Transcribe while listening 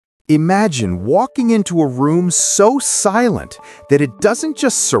Imagine walking into a room so silent that it doesn't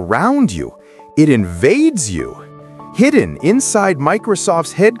just surround you, it invades you. Hidden inside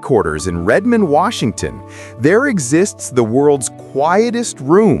Microsoft's headquarters in Redmond, Washington, there exists the world's quietest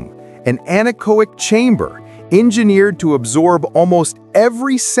room, an anechoic chamber, engineered to absorb almost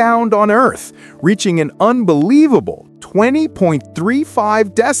every sound on Earth, reaching an unbelievable 20.35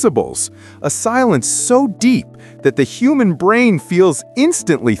 decibels, a silence so deep that the human brain feels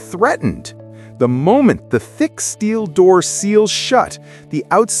instantly threatened. The moment the thick steel door seals shut, the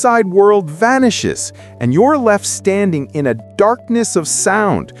outside world vanishes, and you're left standing in a darkness of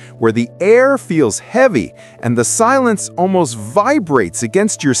sound where the air feels heavy and the silence almost vibrates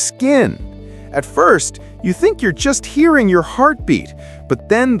against your skin. At first, you think you're just hearing your heartbeat, but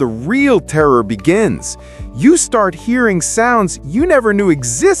then the real terror begins. You start hearing sounds you never knew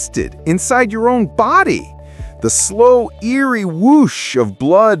existed inside your own body. The slow, eerie whoosh of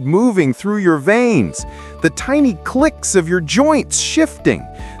blood moving through your veins, the tiny clicks of your joints shifting,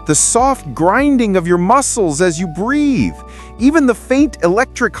 the soft grinding of your muscles as you breathe, even the faint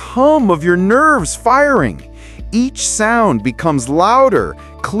electric hum of your nerves firing. Each sound becomes louder,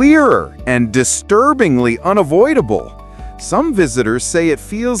 clearer, and disturbingly unavoidable. Some visitors say it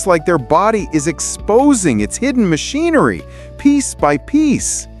feels like their body is exposing its hidden machinery, piece by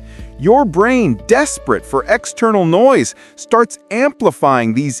piece. Your brain, desperate for external noise, starts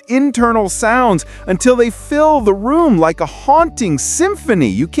amplifying these internal sounds until they fill the room like a haunting symphony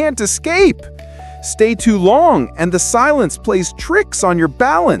you can't escape. Stay too long, and the silence plays tricks on your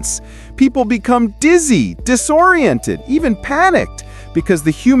balance. People become dizzy, disoriented, even panicked, because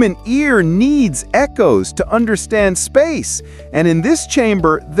the human ear needs echoes to understand space, and in this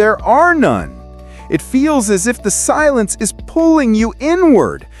chamber, there are none. It feels as if the silence is pulling you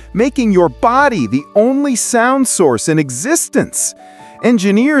inward, making your body the only sound source in existence.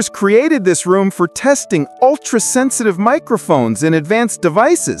 Engineers created this room for testing ultra-sensitive microphones in advanced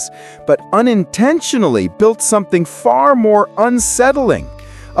devices, but unintentionally built something far more unsettling.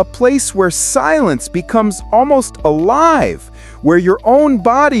 A place where silence becomes almost alive, where your own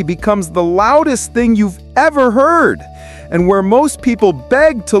body becomes the loudest thing you've ever heard, and where most people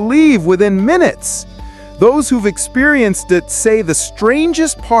beg to leave within minutes. Those who've experienced it say the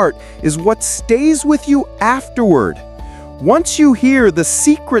strangest part is what stays with you afterward. Once you hear the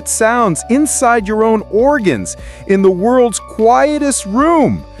secret sounds inside your own organs in the world's quietest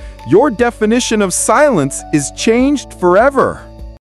room, your definition of silence is changed forever.